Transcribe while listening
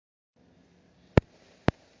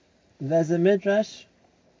There's a midrash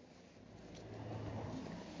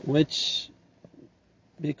which,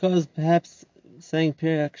 because perhaps saying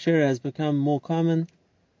Perek Shira has become more common,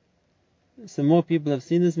 so more people have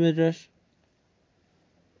seen this midrash,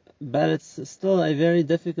 but it's still a very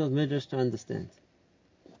difficult midrash to understand.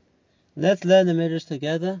 Let's learn the midrash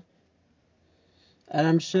together, and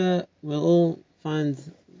I'm sure we'll all find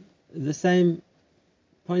the same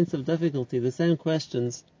points of difficulty, the same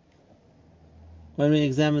questions when we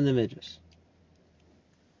examine the midrash.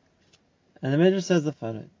 And the midrash says the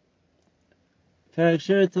following. Perek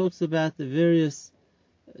Shira talks about the various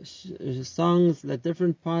songs that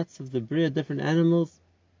different parts of the Bria, different animals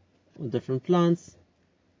or different plants,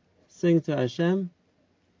 sing to Hashem,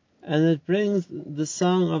 and it brings the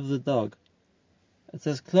song of the dog. It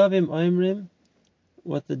says, Klavim Oimrim,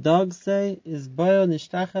 what the dogs say is, Bayo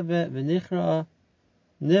nishtachave v'nichra'a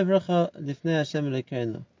nivracha lifnei Hashem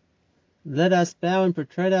Elokeinu. Let us bow and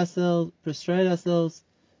prostrate ourselves,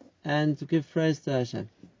 and to give praise to Hashem.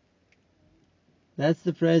 That's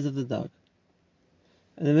the praise of the dog.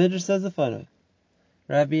 And the Midrash says the following.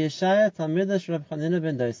 Rabbi Yeshaya Talmidash Rabbi Chanina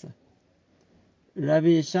ben Dosa. Rabbi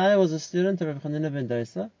Yeshaya was a student of Rabbi Chanina ben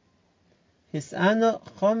Dosa. His'ano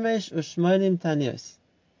chomesh u'shmonim tanios.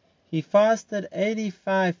 He fasted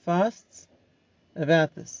 85 fasts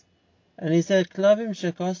about this. And he said, Klavim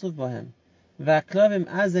shekosov bohem. Va'klavim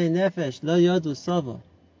azei nefesh lo yodu sova.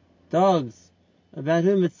 Dogs, about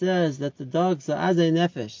whom it says that the dogs are azei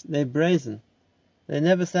nefesh, they're brazen, they're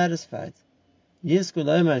never satisfied. Yizku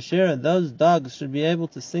lo'ema shira, those dogs should be able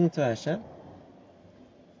to sing to Hashem.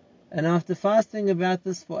 And after fasting about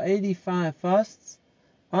this for 85 fasts,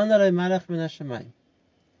 Anarei malach min hashamayim.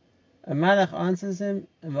 A malach answers him,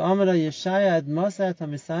 V'amara Yeshaya ad Mosat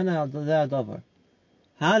hamisana al dodei adavar.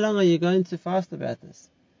 How long are you going to fast about this?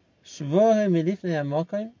 Shvohe milifnei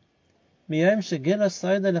hamokim, miyom shegila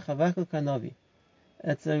soida lechavakuk hanavi.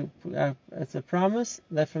 It's a promise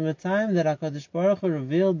that from the time that HaKadosh Baruch Hu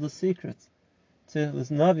revealed the secret to this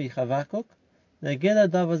Navi Chavakuk, negila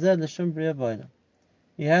davazeh l'shum bria b'olam.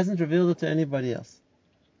 He hasn't revealed it to anybody else.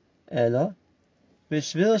 Ela,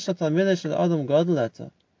 b'shvil shatamileh shel adam gadol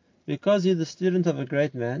ata, because you're the student of a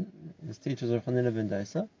great man, his teacher is Rav Chanina ben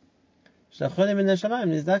Dosa, shlacholi min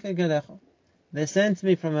hashamayim nizdake gelecha. They sent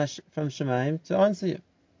me from Shemaim to answer you.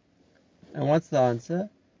 And what's the answer?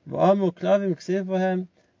 V'amu klavim ksiv bohem,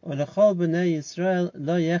 u'lechol b'nei Yisrael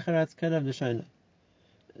lo yecharatz kelav l'shono.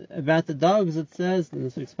 About the dogs, it says in the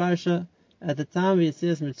 6th parasha, at the time of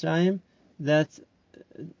Yetzias Mitzrayim, that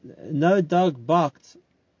no dog barked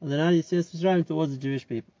on the night of Yetzias Mitzrayim towards the Jewish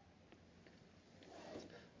people.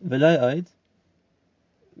 V'lo oid,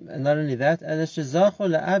 and not only that, ele shezachu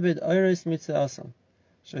la'abed oiros mitzvah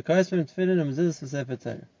shekosvim tefillin u'mezuzos v'sefer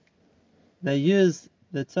Torah. They use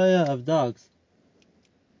the toya of dogs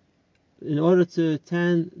in order to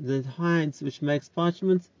tan the hides which makes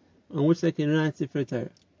parchment on which they can write Sefer Torah.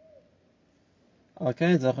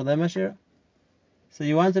 Okay, so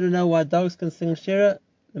you wanted to know why dogs can sing Shira?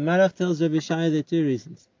 The Malach tells Rabbi Shai there are two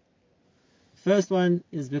reasons. First one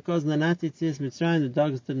is because in the night of Yetzias Mitzrayim the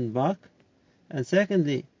dogs didn't bark, and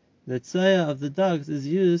secondly, the tzoya of the dogs is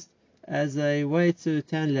used as a way to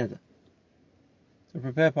tan leather, to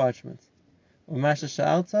prepare parchment. Umasha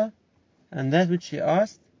sha'alta, and that which she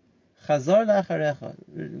asked, Chazor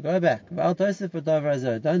la'acharecha, go back. V'al tosef b'davar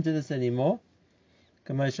hazeh, don't do this anymore.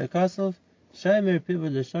 K'moshe Kosov, shomer pivu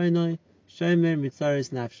l'shoinoi, shomer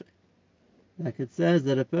mitzaris nafshay. Like it says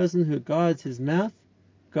that a person who guards his mouth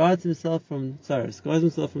guards himself from tzaris, guards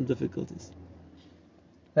himself from difficulties.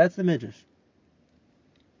 That's the midrash.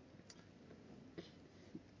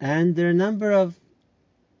 And there are a number of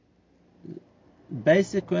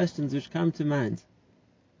basic questions which come to mind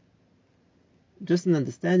just in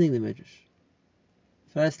understanding the midrash.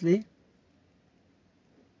 Firstly,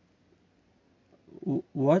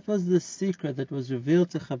 what was the secret that was revealed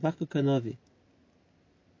to Chavakuk HaNavi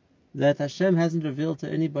that Hashem hasn't revealed to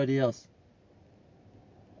anybody else?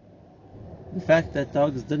 The fact that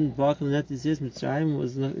dogs didn't bark on the night of Yetzias Mitzrayim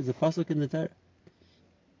is a pasuk in the Torah.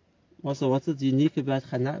 Also, what's it unique about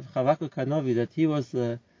Chavakuk HaNavi that he was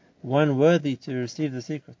the one worthy to receive the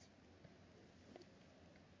secret?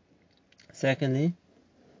 Secondly,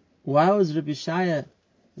 why was Rabbi Shaya,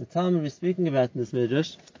 the Talmud we're speaking about in this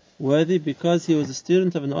midrash, worthy? Because he was a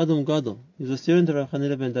student of an Adam Gadol. He was a student of Rav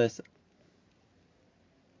Chanina ben Dosa.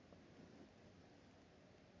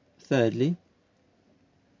 Thirdly,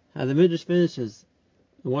 how the midrash finishes,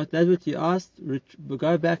 that what you asked,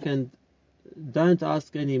 go back and don't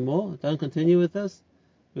ask anymore, don't continue with this,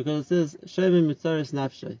 because it says, Shomer mitzaris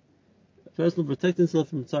nafshay. A person will protect himself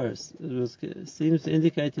from tzaris. It seems to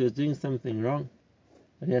indicate he was doing something wrong.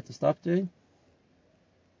 that he had to stop doing?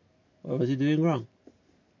 What was he doing wrong?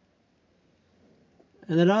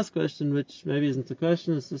 And the last question, which maybe isn't a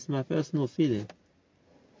question, it's just my personal feeling.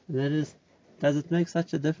 And that is, does it make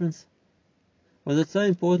such a difference? Was it so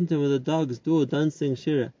important to whether dogs do or don't sing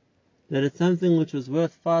Shira, that it's something which was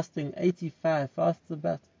worth fasting 85 fasts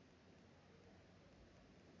about?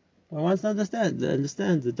 One wants to understand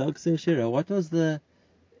the dogs sing Shira. What was the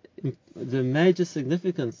major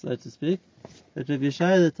significance, so to speak, that Rabbi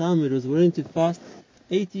Yeshaya the Talmud was willing to fast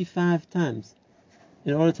 85 times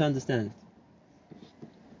in order to understand it?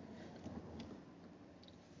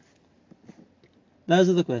 Those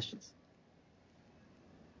are the questions.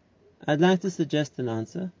 I'd like to suggest an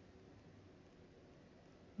answer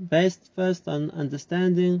based first on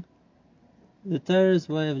understanding the Torah's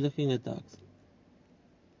way of looking at dogs.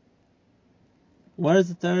 What does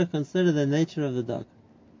the Torah consider the nature of the dog?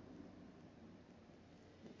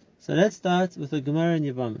 So let's start with the Gemara in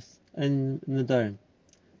Yevamos, in Nedarim.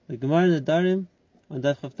 The Gemara in Nedarim on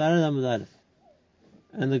Daf Chavtalad Amud Aleph.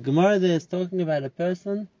 And the Gemara there is talking about a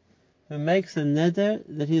person who makes a neder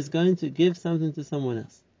that he is going to give something to someone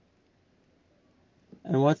else.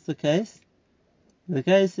 And what's the case? The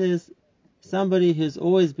case is somebody who's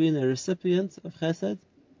always been a recipient of chesed,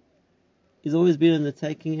 he's always been in the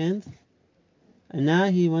taking end, and now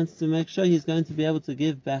he wants to make sure he's going to be able to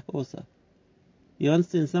give back also. He wants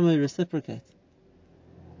to in some way reciprocate.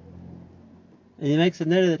 And he makes a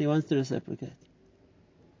neder that he wants to reciprocate.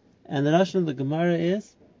 And the lashon of the Gemara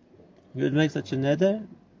is, he would make such a neder,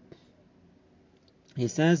 he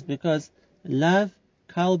says, because lav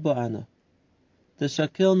kal bo'ana, the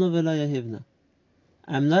shakilna v'lo yahivna.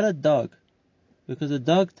 I'm not a dog, because a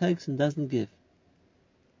dog takes and doesn't give.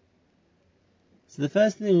 So the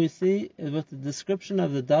first thing we see is with the description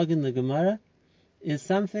of the dog in the Gemara is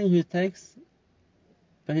something who takes,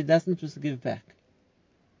 but he doesn't just give back.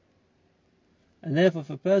 And therefore, if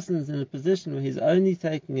a person is in a position where he's only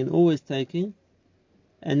taking and always taking,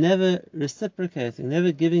 and never reciprocating,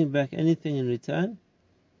 never giving back anything in return,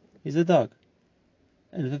 he's a dog.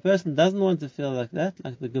 And if a person doesn't want to feel like that,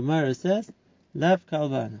 like the Gemara says, lav kal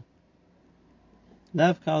ba'ana.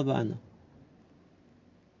 Lav kal ba'ana.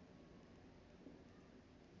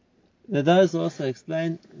 Those also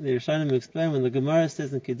explain, the Rishonim explain, when the Gemara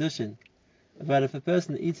says in Kiddushin about if a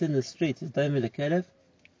person eats in the street, is daimel lekelev,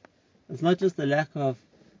 it's not just a lack of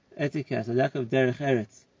etiquette, a lack of derech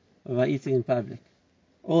eretz, about eating in public.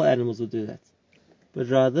 All animals will do that. But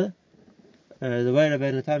rather, the way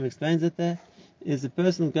Rabbeinu Tam explains it there, is a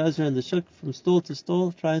person goes around the shuk from stall to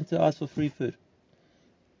stall trying to ask for free food.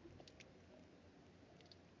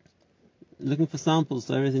 Looking for samples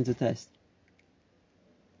for everything to taste.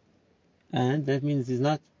 And that means he's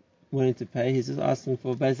not willing to pay, he's just asking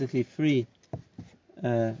for basically free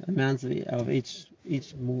amounts of each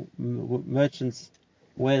merchant's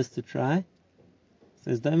wares to try.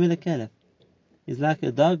 So it's daimel lekelev. He's like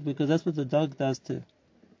a dog because that's what the dog does too.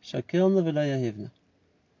 Shakilna v'lo yahivna.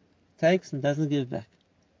 Takes and doesn't give back.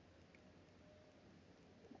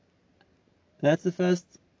 That's the first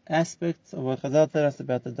aspect of what Chazal tell us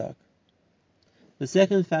about the dog. The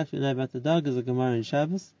second fact we know about the dog is the Gemara in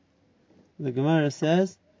Shabbos. The Gemara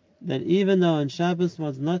says that even though on Shabbos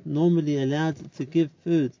one's not normally allowed to give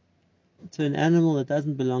food to an animal that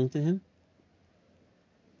doesn't belong to him,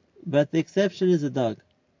 but the exception is a dog.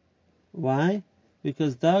 Why?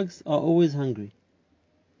 Because dogs are always hungry,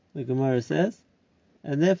 the Gemara says,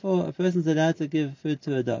 and therefore a person's allowed to give food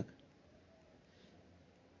to a dog.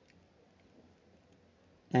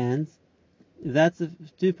 And that's the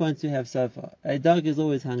 2 points we have so far. A dog is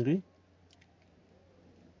always hungry,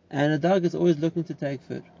 and a dog is always looking to take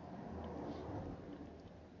food.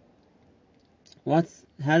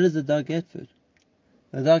 How does the dog get food?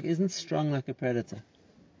 The dog isn't strong like a predator.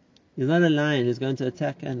 He's not a lion who's going to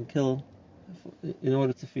attack and kill in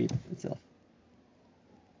order to feed itself.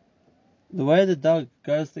 The way the dog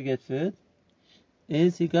goes to get food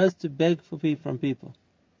is he goes to beg for from people.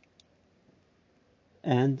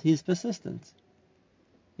 And he's persistent.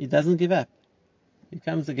 He doesn't give up. He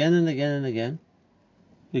comes again and again and again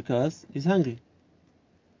because he's hungry.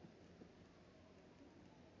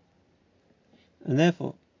 And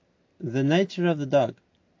therefore, the nature of the dog,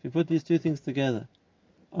 if you put these two things together,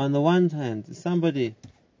 on the one hand, somebody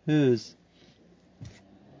who's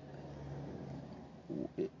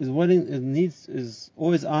is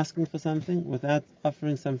always asking for something without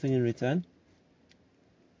offering something in return,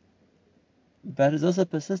 but is also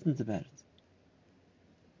persistent about it.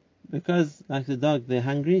 Because, like the dog, they're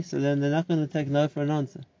hungry, so then they're not going to take no for an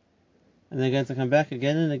answer. And they're going to come back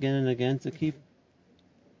again and again and again to keep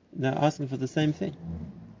asking for the same thing.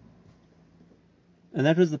 And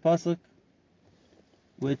that was the pasuk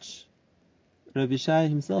which Rabbi Shai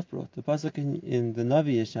himself brought. The pasuk in the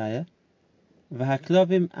Navi Yeshaya,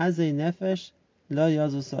 "V'haklovim azei nefesh lo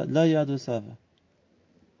yadu sava."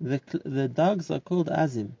 The dogs are called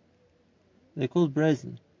azim. They're called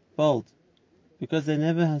brazen, bold, because they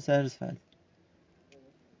never are satisfied.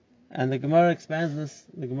 And the Gemara expands this.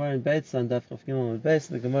 The Gemara in Beitz on Daf Chaf Gimel with Beitz.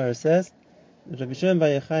 The Gemara says, Rabbi Shimon bar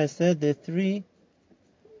Yochai said there are three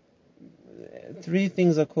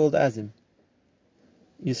things are called azim.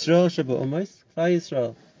 Yisrael Sheba Umos, Klal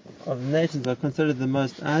Yisrael of the nations are considered the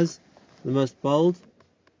most bold.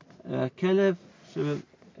 Kelev Sheba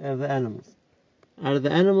of the animals. Out of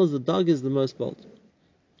the animals, the dog is the most bold.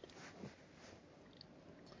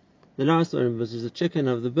 The last one, which is a chicken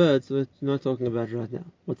of the birds, we're not talking about right now.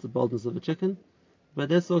 What's the boldness of a chicken? But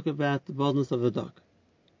let's talk about the boldness of a dog.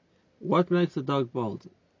 What makes a dog bold?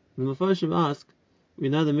 The Mefarshim ask, we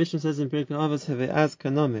know the Mishnah says in Pirkei Avos Heve'az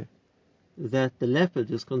Kanomer that the leopard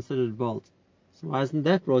is considered bold. So why isn't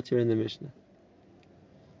that brought here in the Mishnah?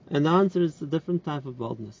 And the answer is a different type of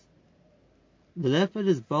boldness. The leopard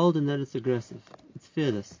is bold in that it's aggressive, it's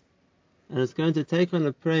fearless, and it's going to take on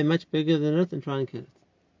a prey much bigger than it and try and kill it.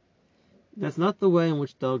 That's not the way in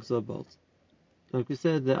which dogs are bold. Like we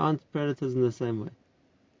said, they aren't predators in the same way.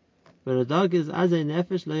 But a dog is azei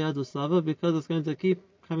nefesh lo yadu sava because it's going to keep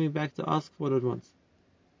coming back to ask for what it wants.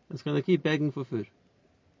 It's going to keep begging for food.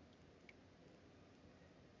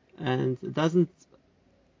 And it doesn't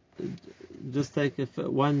just take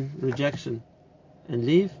one rejection and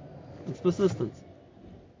leave. It's persistent.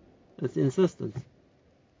 It's insistent.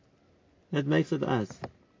 That makes it az.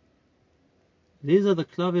 These are the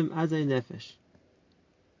klavim azei nefesh.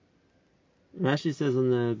 Rashi says on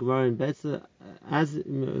the Gemara in Beitza, as the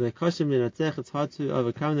koshim linatzech, it's hard to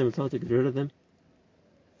overcome them, it's hard to get rid of them.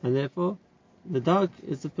 And therefore, the dog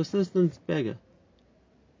is a persistent beggar.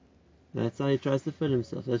 That's how he tries to feed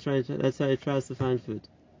himself. That's how he tries to find food.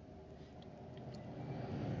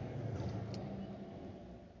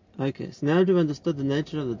 Okay, so now that we've understood the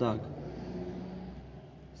nature of the dog,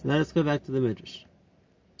 so now let's go back to the Midrash.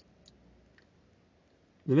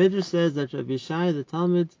 The Midrash says that Rabbi Shai, the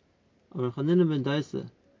Talmud of Chanina ben Dosa,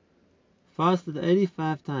 fasted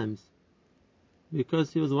 85 times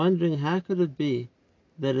because he was wondering how could it be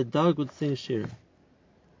that a dog would sing shira.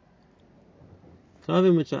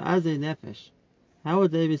 Klavim which are azei nefesh, how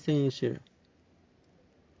would they be singing shira?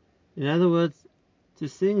 In other words, to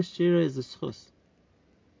sing shira is a schus.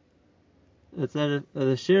 It's that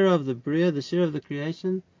the shira of the bria, the shira of the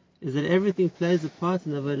creation, is that everything plays a part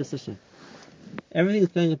in the Avodas Hashem. Everything is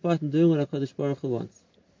playing a part in doing what HaKadosh Baruch Hu wants.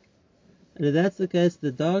 And if that's the case,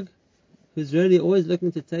 the dog, who's really always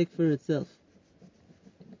looking to take for itself,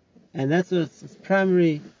 and that's what its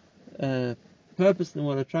primary purpose and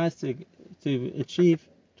what it tries to achieve,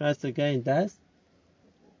 tries to gain, does.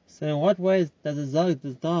 So in what ways does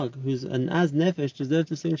this dog, who's an az nefesh, deserve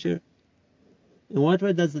to sing shir? In what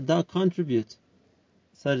way does the dog contribute,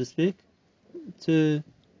 so to speak, to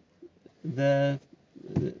the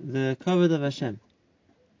kavod of Hashem?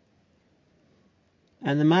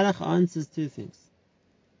 And the Malach answers two things.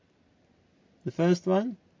 The first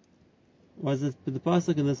one was the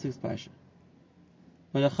pasuk in this week's parsha.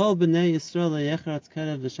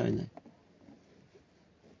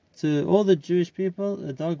 To all the Jewish people,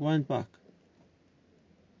 a dog won't bark.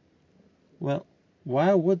 Well,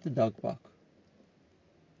 why would the dog bark?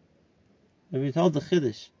 And we told the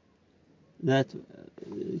Chiddush that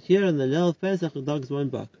here in the Leil of Pesach, the dogs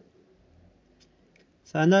won't bark.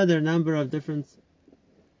 So I know there are a number of different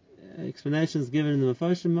explanations given in the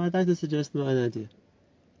Mefarshim. I'd like to suggest my own idea.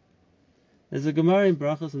 There's a Gemara in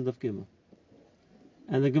Brachos and Daf Gimel,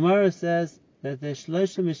 and the Gemara says that there's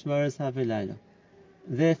Shlosha Mishmaros Havilayla.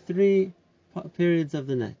 There are 3 periods of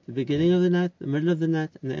the night: the beginning of the night, the middle of the night,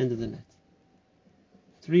 and the end of the night.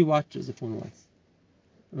 3 watches, if one wants.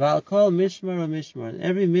 V'al kol mishmar or mishmar. And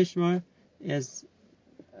every mishmar has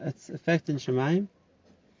its effect in Shemaim,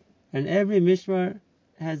 and every mishmar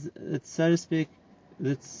has its, so to speak,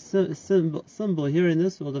 its symbol here in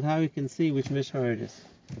this world of how we can see which mishmar it is.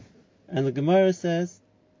 And the Gemara says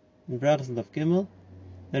in Brachos and Daf Gimel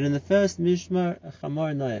that in the first mishmar a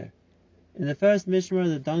chamor noyer. In the first mishmar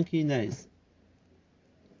the donkey neighs.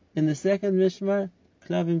 In the second mishmar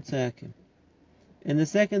klavim tzeakim. In the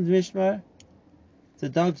second mishmar the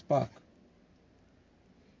dogs bark.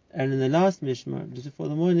 And in the last mishmar, just before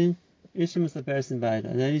the morning, Isha Musaperes in Baida,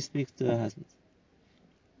 and then he speaks to her husband.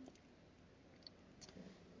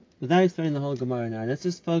 Without explaining the whole Gemara now, let's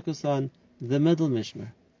just focus on the middle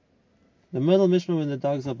mishmar. The middle mishmar when the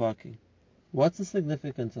dogs are barking. What's the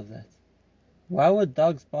significance of that? Why would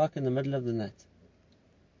dogs bark in the middle of the night?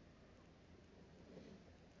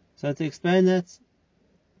 So to explain that,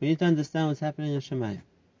 we need to understand what's happening in Shemayim.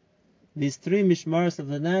 These 3 mishmaros of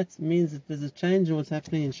the night means that there's a change in what's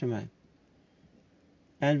happening in Shemayim.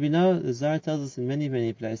 And we know, the Zohar tells us in many,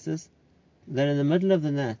 many places, that in the middle of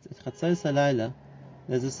the night, at Chatzos HaLayla,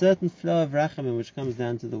 there's a certain flow of rachamim which comes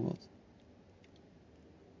down to the world.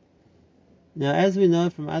 Now, as we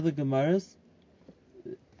know from other Gemaras,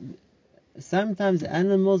 sometimes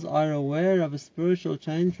animals are aware of a spiritual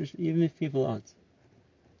change which even if people aren't.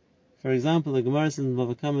 For example, the Gemara says in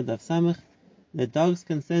Bava Kama Daf Samach that dogs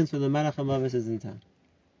can sense when the Malach HaMavet is in town.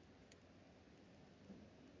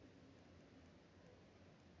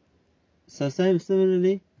 So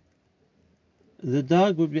similarly, the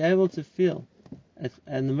dog would be able to feel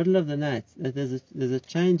in the middle of the night that there's a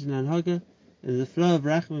change in Anhaga, there's a flow of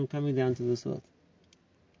Rachamim coming down to this world.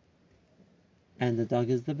 And the dog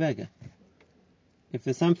is the beggar. If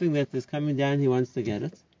there's something that is coming down, he wants to get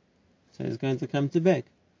it, so he's going to come to beg.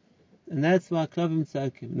 And that's why Klavim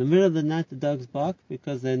Tzokim. In the middle of the night, the dogs bark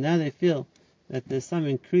because they feel that there's some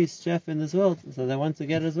increased chef in this world, so they want to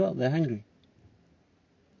get it as well. They're hungry.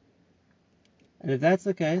 And if that's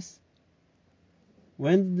the case,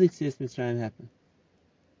 when did the Yetzias Mitzrayim happen?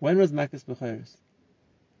 When was Makas B'choros?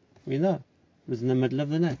 We know. It was in the middle of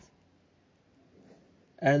the night.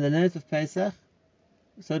 And in the night of Pesach,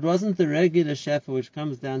 so it wasn't the regular shefa which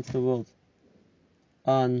comes down to the world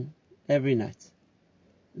on every night.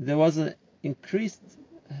 There was an increased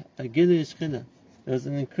Gilui Shechina. There was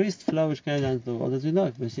an increased flow which came down to the world, as we know,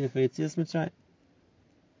 for Yetzias Mitzrayim.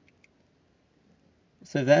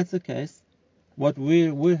 So if that's the case, what we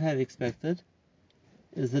would have expected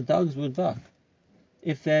is the dogs would bark.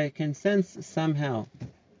 If they can sense somehow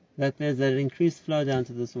that there's an increased flow down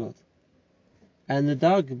to this world. And the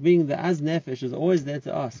dog, being the Az Nefesh, is always there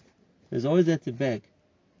to ask. He's always there to beg.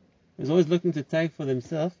 He's always looking to take for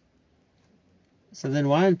themselves. So then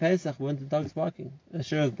why in Pesach weren't the dogs barking? They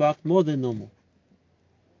should have barked more than normal.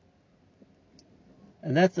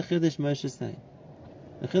 And that's the Chiddush Moshe is saying.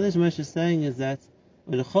 The Chiddush Moshe is saying is that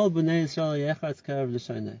for Klal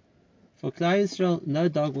Yisrael, no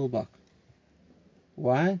dog will bark.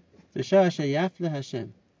 Why? To show Yafle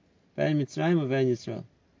Hashem, Bein Mitzrayim or Bein Yisrael.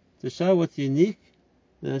 To show what's unique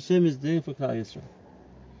that Hashem is doing for Klal Yisrael.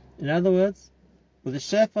 In other words, with the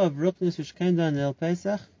Shefa of Ruknus which came down in El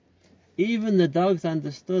Pesach, even the dogs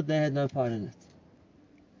understood they had no part in it.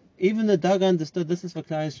 Even the dog understood this is for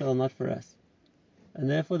Klal Yisrael, not for us. And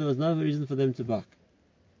therefore there was no reason for them to bark.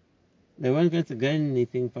 They weren't going to gain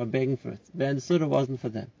anything by begging for it. They understood it wasn't for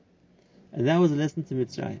them. And that was a lesson to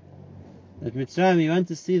Mitzrayim. That Mitzrayim, you want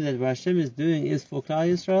to see that what Hashem is doing is for Klal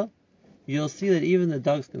Yisrael, you'll see that even the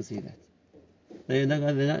dogs can see that. They're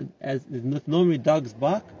not, as if normally dogs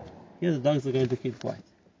bark, here the dogs are going to keep quiet.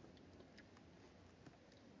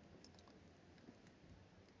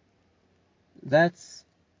 That's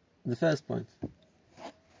the first point.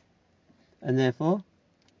 And therefore,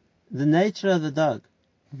 the nature of the dog,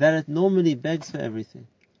 that it normally begs for everything.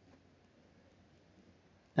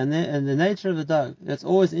 And the nature of the dog, that's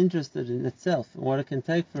always interested in itself, and what it can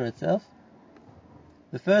take for itself.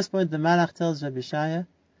 The first point the Malach tells Rabbi Shaya,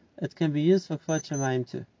 it can be used for Kvod Shemayim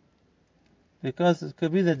too. Because it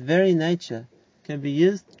could be that very nature can be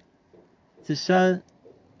used to show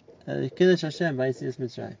Kiddush Hashem by Yetzias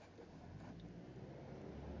Mitzrayim.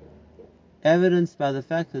 Evidenced by the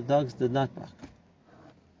fact that dogs did not bark.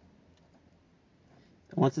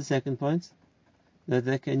 What's the second point? That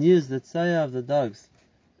they can use the tzaya of the dogs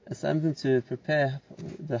as something to prepare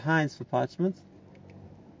the hinds for parchment.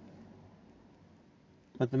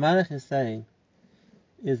 What the Malach is saying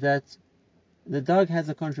is that the dog has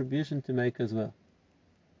a contribution to make as well.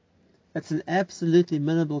 It's an absolutely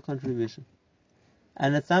minimal contribution.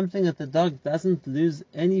 And it's something that the dog doesn't lose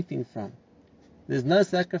anything from. There's no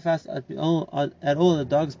sacrifice at all the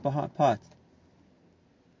dog's part.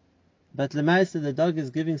 But Lemaisa, the dog is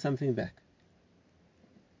giving something back.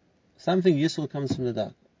 Something useful comes from the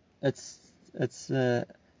dog. Its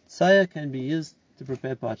tzaya can be used to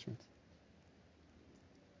prepare parchment.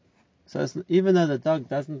 So even though the dog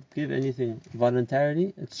doesn't give anything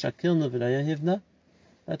voluntarily, it's shakilna v'lo yehivna,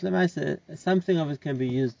 but Lemaisa, something of it can be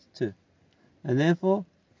used too. And therefore,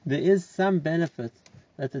 there is some benefit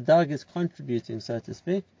that the dog is contributing, so to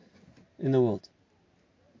speak, in the world.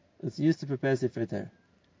 It's used to prepare Sefer Torah.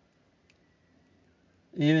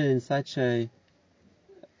 Even in such a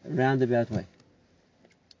roundabout way.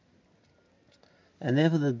 And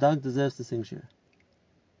therefore the dog deserves to sing Shira.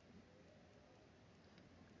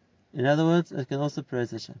 In other words, it can also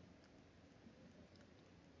praise Hashem.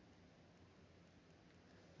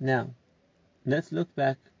 Now, let's look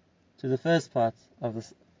back to the first part of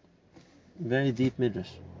this very deep midrash.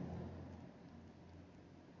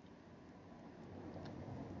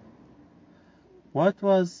 What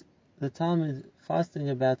was the Talmud fasting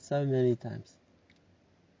about so many times?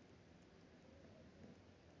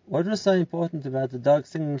 What was so important about the dog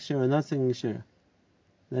singing Shira, not singing Shira,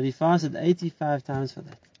 that he fasted 85 times for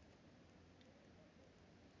that?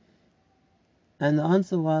 And the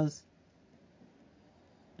answer was,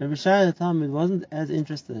 Rabbi Shai the Talmud wasn't as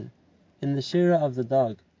interested in the Shira of the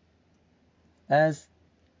dog as,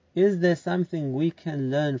 is there something we can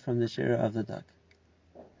learn from the Shira of the dog?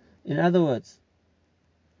 In other words,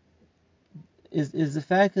 is the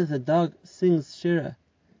fact that the dog sings Shira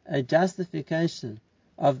a justification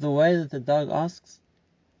of the way that the dog asks?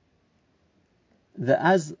 The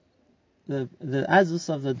azus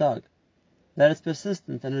of the dog, that it's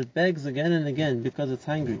persistent and it begs again and again because it's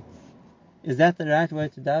hungry. Is that the right way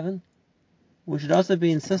to daven? We should also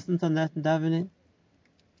be insistent on that in davening.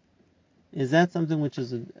 Is that something which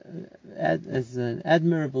is an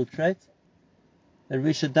admirable trait? That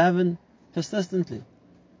we should daven persistently.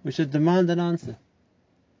 We should demand an answer.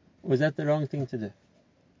 Or is that the wrong thing to do?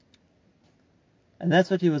 And that's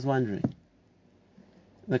what he was wondering.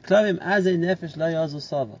 The klavim azay nefesh lo yazu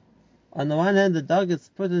sava. On the one hand, the dog is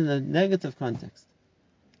put in a negative context.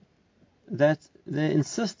 That their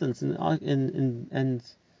insistence and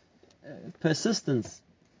persistence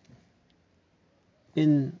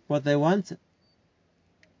in what they want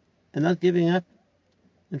and not giving up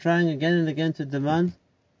and trying again and again to demand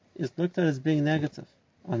is looked at as being negative.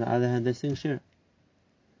 On the other hand, they sing Shira.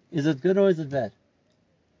 Is it good or is it bad?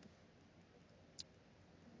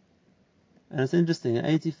 And it's interesting,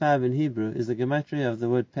 85 in Hebrew is the gematria of the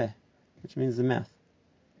word peh, which means the mouth.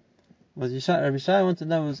 What Rabbi Shai wants to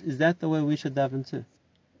know is that the way we should daven too?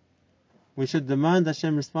 We should demand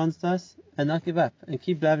Hashem responds to us and not give up and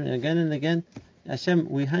keep davening again and again. Hashem,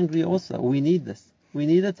 we're hungry also. We need this. We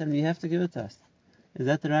need it and we have to give it to us. Is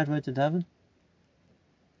that the right way to daven?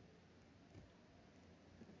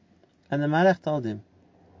 And the Malach told him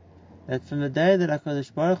that from the day that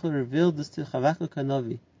HaKadosh Baruch Hu revealed this to Chavakuk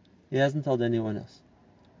Hanavi, he hasn't told anyone else.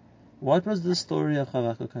 What was the story of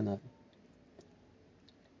Chavakuk Hanavi?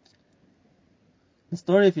 The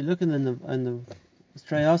story, if you look in the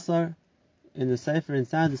Shrei Yasar, in the Sefer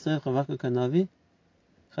inside the story of Chavakuk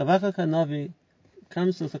Hanavi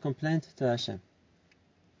comes with a complaint to Hashem.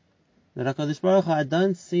 That HaKadosh Baruch Hu, I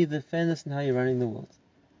don't see the fairness in how you're running the world.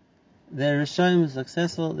 There are Rishonim who are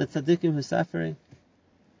successful, the Tzaddikim who are suffering.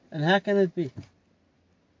 And how can it be?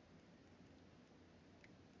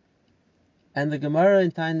 And the Gemara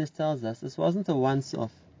in Tainus tells us this wasn't a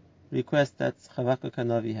once-off request that Chavakuk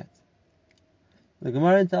Hanavi had. The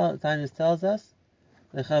Gemara in Tainus tells us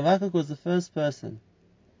that Chavakuk was the first person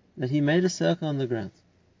that he made a circle on the ground.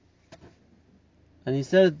 And he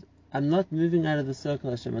said, I'm not moving out of the circle,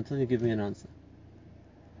 Hashem, until you give me an answer.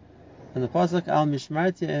 And the pasuk Al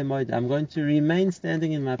Mishmarti Emoid, I'm going to remain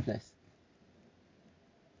standing in my place.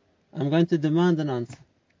 I'm going to demand an answer.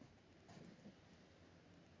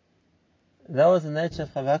 That was the nature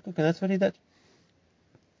of Chavakuk, and that's what he did.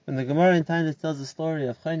 When the Gemara in Tainus tells the story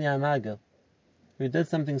of Choni HaMagel, who did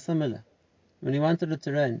something similar, when he wanted it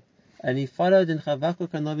to rain, and he followed in Chavakuk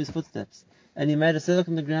Hanavi's footsteps, and he made a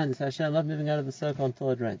circle on the ground. He said, Hashem, I'm not moving out of the circle until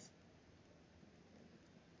it rains.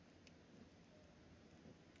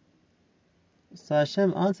 So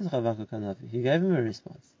Hashem answered Chavakuk Hanavi. He gave him a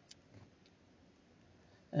response.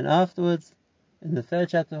 And afterwards, in the third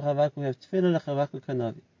chapter of Chavakuk, we have Tefillah Chavakuk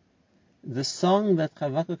Hanavi. The song that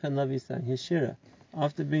Chavakuk Hanavi sang, his Shira,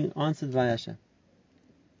 after being answered by Hashem.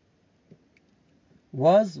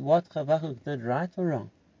 Was what Chavakuk did right or wrong?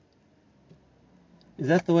 Is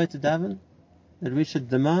that the way to daven? That we should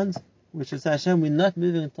demand? We should say, Hashem, we're not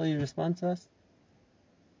moving until you respond to us?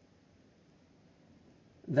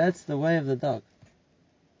 That's the way of the dog.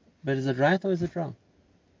 But is it right or is it wrong?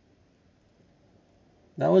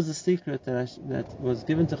 That was the secret that was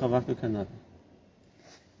given to Chavakuk Hanavi.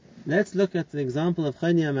 Let's look at the example of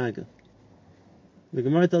Choni HaMagel. The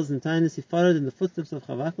Gemara tells in Tainus he followed in the footsteps of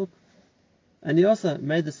Chavakuk, and he also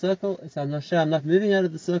made the circle. He said, I'm not moving out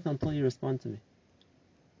of the circle until you respond to me.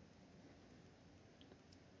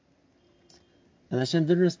 And Hashem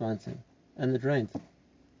did respond to him, and it rained.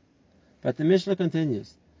 But the Mishnah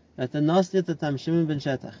continues that the Nasi at the time, Shimon ben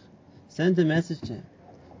Shetach, sent a message to him,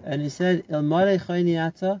 and he said,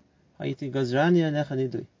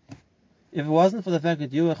 if it wasn't for the fact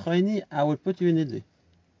that you were Choni, I would put you in Nidui.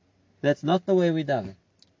 That's not the way we daven.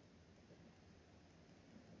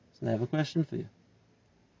 So I have a question for you.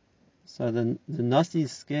 So the Nasi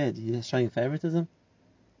is scared, he's showing favoritism?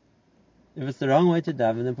 If it's the wrong way to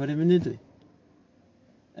daven, then put him in Nidui.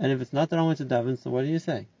 And if it's not the wrong way to daven, so what do you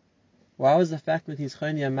say? Why was the fact that he's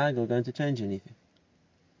Choni HaMagel going to change anything?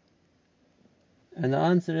 And the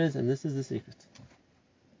answer is, and this is the secret,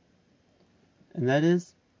 and that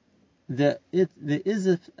is, there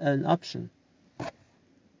is an option.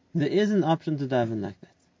 There is an option to daven like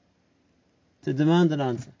that, to demand an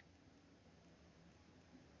answer.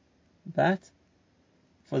 But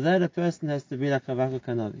for that, a person has to be like Habakkuk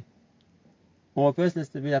Hanavi, or a person has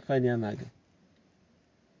to be like Choni HaMagil.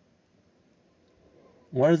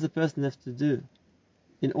 What does the person have to do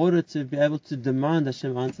in order to be able to demand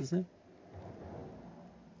Hashem answers him?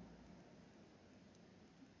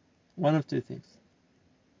 One of two things.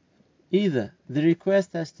 Either the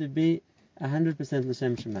request has to be 100%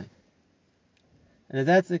 L'Shem Shemaim. And if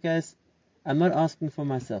that's the case, I'm not asking for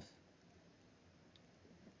myself.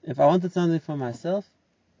 If I wanted something for myself,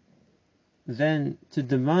 then to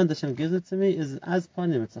demand Hashem gives it to me is as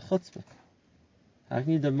panim, it's a chutzpah. How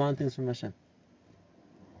can you demand things from Hashem?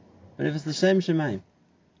 But if it's L'Shem Shemaim,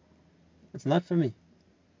 it's not for me,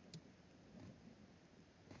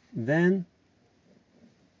 then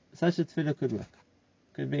such a tefillah could work,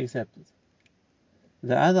 could be accepted.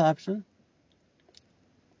 The other option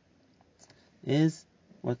is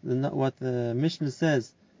what the Mishnah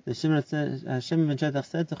says, the Hashem ben Shetach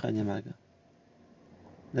said to Choni HaMagil,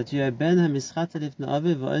 that you are ben ha-mischata lifnei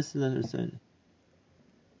aviv v'oiseh l'rasoni.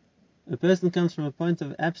 A person comes from a point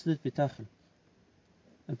of absolute bitachon.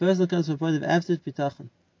 A person comes from a point of absolute bitachon,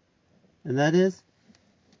 and that is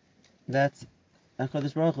that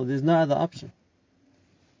HaKadosh Baruch Hu, there's no other option.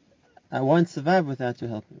 I won't survive without you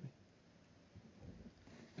helping me.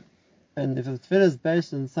 And if the tefillah is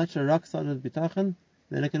based on such a rock solid bitachon,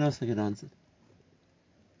 then it can also get answered.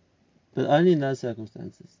 But only in those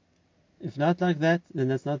circumstances. If not like that, then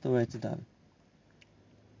that's not the way to daven.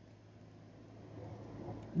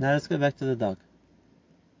 Now let's go back to the dog.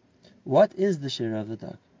 What is the shira of the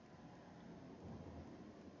dog?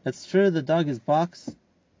 It's true the dog is barks,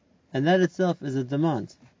 and that itself is a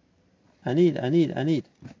demand. I need.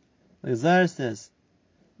 The Zohar says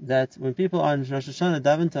that when people are in Rosh Hashanah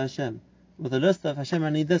daven to Hashem with a list of Hashem I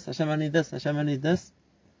need this, Hashem I need this, Hashem I need this,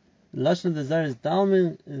 the Lashon of the Zohar is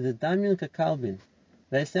dalmin kakalbin.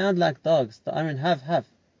 They sound like dogs. The Amin have.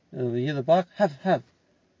 You hear the bark, have.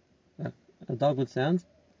 Like a dog would sound,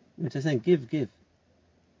 which is saying give. A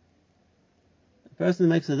person who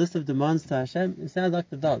makes a list of demands to Hashem, he sounds like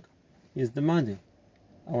the dog. He's demanding.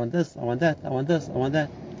 I want this, I want that, I want this, I want that.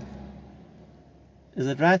 Is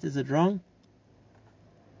it right? Is it wrong?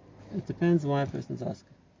 It depends why a person's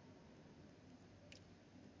asking.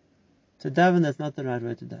 To daven, that's not the right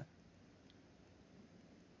way to daven.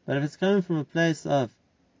 But if it's coming from a place of,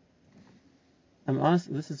 I'm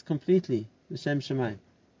asking, this is completely L'Shem Shemaim,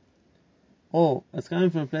 or it's coming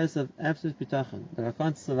from a place of absolute bitachon, that I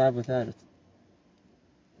can't survive without it,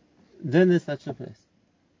 then there's such a place.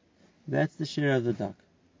 That's the shira of the dog.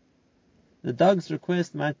 The dog's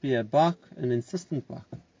request might be a bark, an insistent bark,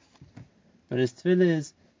 but his tefillah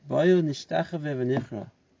is, Bayu nishtachave v'nichra.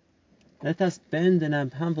 Let us bend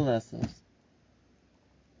and humble ourselves.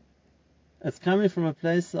 It's coming from a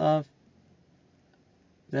place of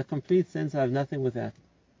the complete sense I have nothing without it.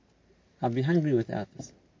 I'll be hungry without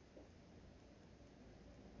this.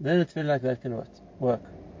 Then a tefillah like that can work.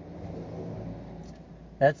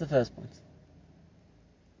 That's the first point.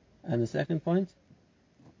 And the second point,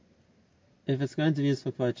 if it's going to be used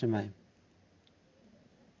for Kvod Shemaim.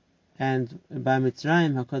 And by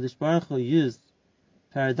Mitzrayim, HaKadosh Baruch Hu used,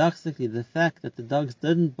 paradoxically, the fact that the dogs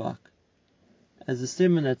didn't bark as a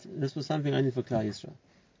siman that this was something only for Klal Yisrael.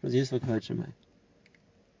 It was used for Kvod Shemaim.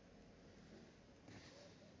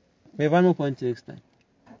 We have one more point to explain.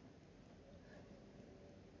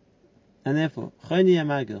 And therefore, Choni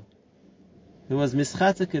HaMagil, who was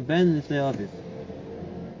Mischata Keben Lifnei Aviv,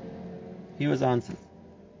 he was answered.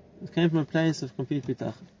 It came from a place of complete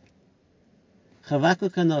bitachon.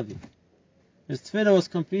 Habakkuk Hanavi, his tefillah was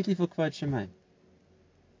completely for Kvod Shemaim.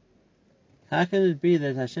 How can it be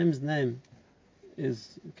that Hashem's name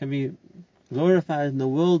can be glorified in a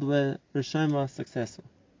world where Rishon are successful?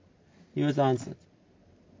 He was answered,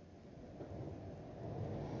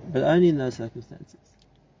 but only in those circumstances.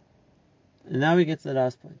 And now we get to the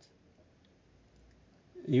last point.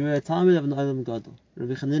 You were a Talmud of an Adam Gadol,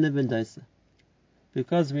 Rabbi Chanina ben Dosa,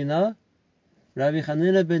 because we know Rabbi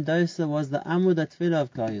Chanina ben Dosa was the Amud HaTfilah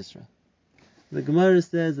of Klal Yisrael. The Gemara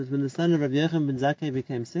says that when the son of Rabbi Yochanan ben Zakkai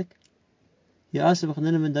became sick, he asked Rabbi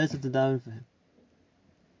Chanina ben Dosa to daven for him.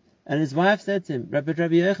 And his wife said to him, Rabbi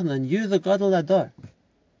Yochanan, you the Gadol Ador,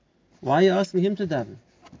 why are you asking him to daven?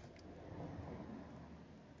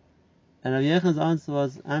 And Rabbi Yochanan's answer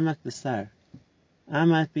was, I'm like the Sar. I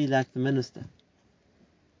might be like the minister,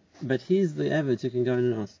 but he's the Eved who can go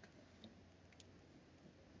in and ask.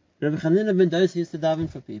 Rabbi Chanina ben Dosa used to daven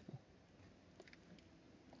for people.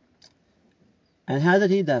 And how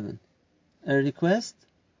did he daven? A request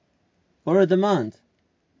or a demand?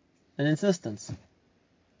 An insistence?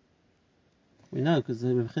 We know because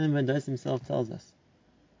Rabbi Chanina ben Dosa himself tells us.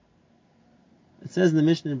 It says in the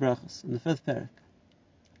Mishnah in Brachos, in the 5th parak,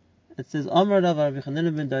 it says, Amar Rav Rabbi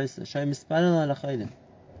Chanina ben Dosa, Shay misparel ala chaylim.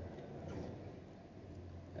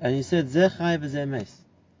 And he said, Zeh chai v'zeh meis.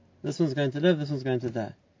 This one's going to live, this one's going to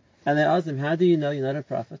die. And they asked him, how do you know you're not a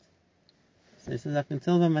prophet? So he says, I can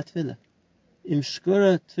tell by my tefillah. Im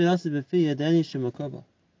shkura tefillasi b'fi yadeni shemakobah.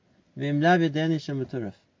 V'im lav yadeni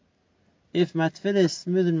shematuraf. If my tefillah is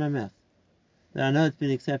smooth in my mouth, then I know it's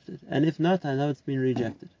been accepted. And if not, I know it's been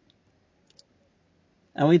rejected.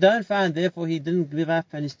 And we don't find, therefore, he didn't give up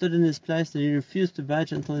and he stood in his place and he refused to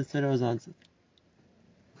budge until his tefillah was answered.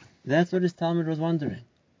 That's what his Talmud was wondering.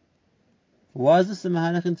 Was this a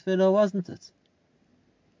mahalach in tefillah or wasn't it?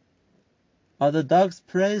 Are the dogs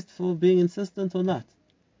praised for being insistent or not?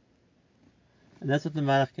 And that's what the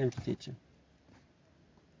Malach came to teach him.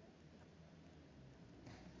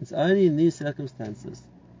 It's only in these circumstances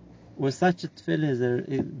where such a tefillah is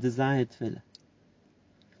a desired tefillah.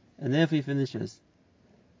 And therefore he finishes,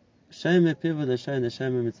 if a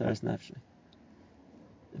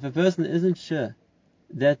person isn't sure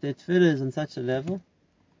that their tefillah is on such a level,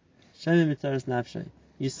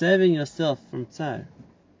 you're saving yourself from tsar,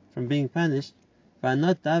 from being punished, by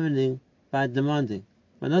not davening, by demanding,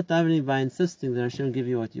 by not davening, by insisting that Hashem give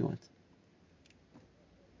you what you want.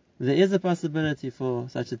 There is a possibility for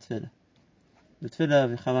such a tefillah. The tefillah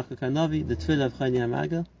of Chavach Kanovi, the tefillah of Choni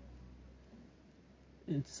HaMagel,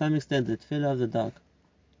 and to some extent the tefillah of the dog.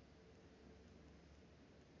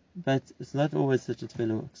 But it's not always such a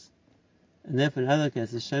tefillah works. And therefore in other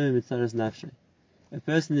cases, Shemi Mitzaras Nafshay. A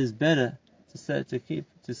person is better to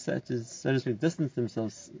distance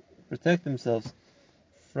themselves, protect themselves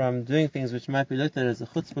from doing things which might be looked at as a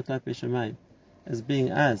chutzpah klapi Shemayim, as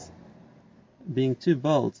being too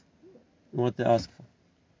bold in what they ask for.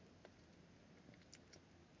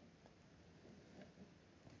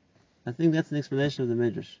 I think that's an explanation of the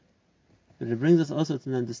Midrash. But it brings us also to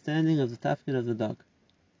an understanding of the tafkid of the dog.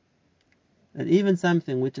 That even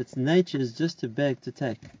something which its nature is just to beg to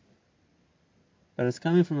take, but it's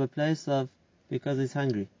coming from a place of because he's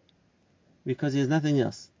hungry, because he has nothing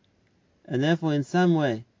else. And therefore in some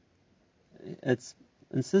way its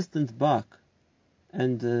insistent bark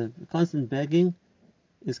and constant begging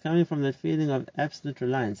is coming from that feeling of absolute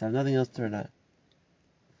reliance. I have nothing else to rely on.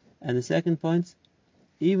 And the second point,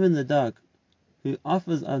 even the dog who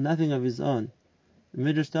offers nothing of his own, the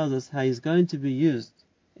Midrash tells us how he's going to be used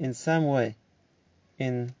in some way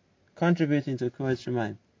in contributing to Kavod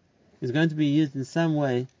Shemayim. He's going to be used in some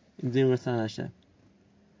way in doing Ratzon Hashem.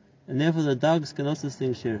 And therefore the dogs can also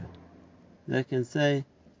sing Shira. They can say,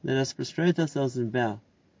 let us prostrate ourselves and bow.